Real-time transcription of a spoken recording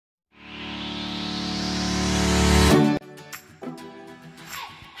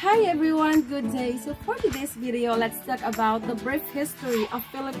Hi everyone, good day. So for today's video, let's talk about the brief history of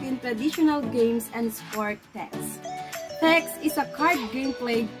Philippine traditional games and sport text. Text is a card game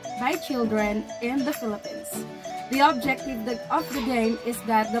played by children in the Philippines. The objective of the game is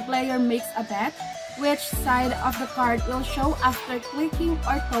that the player makes a bet which side of the card will show after clicking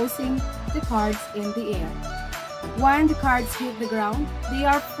or tossing the cards in the air. When the cards hit the ground, they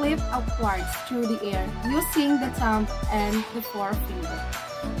are flipped upwards through the air using the thumb and the forefinger.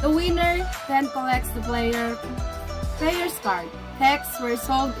 The winner then collects the player's card. Texts were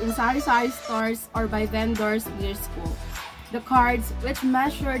sold in sari-sari stores or by vendors near school. The cards, which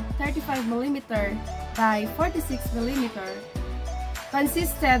measured 35mm by 46mm,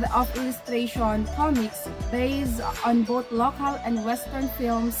 consisted of illustration comics based on both local and Western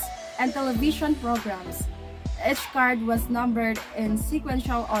films and television programs. Each card was numbered in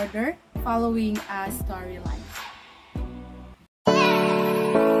sequential order following a storyline.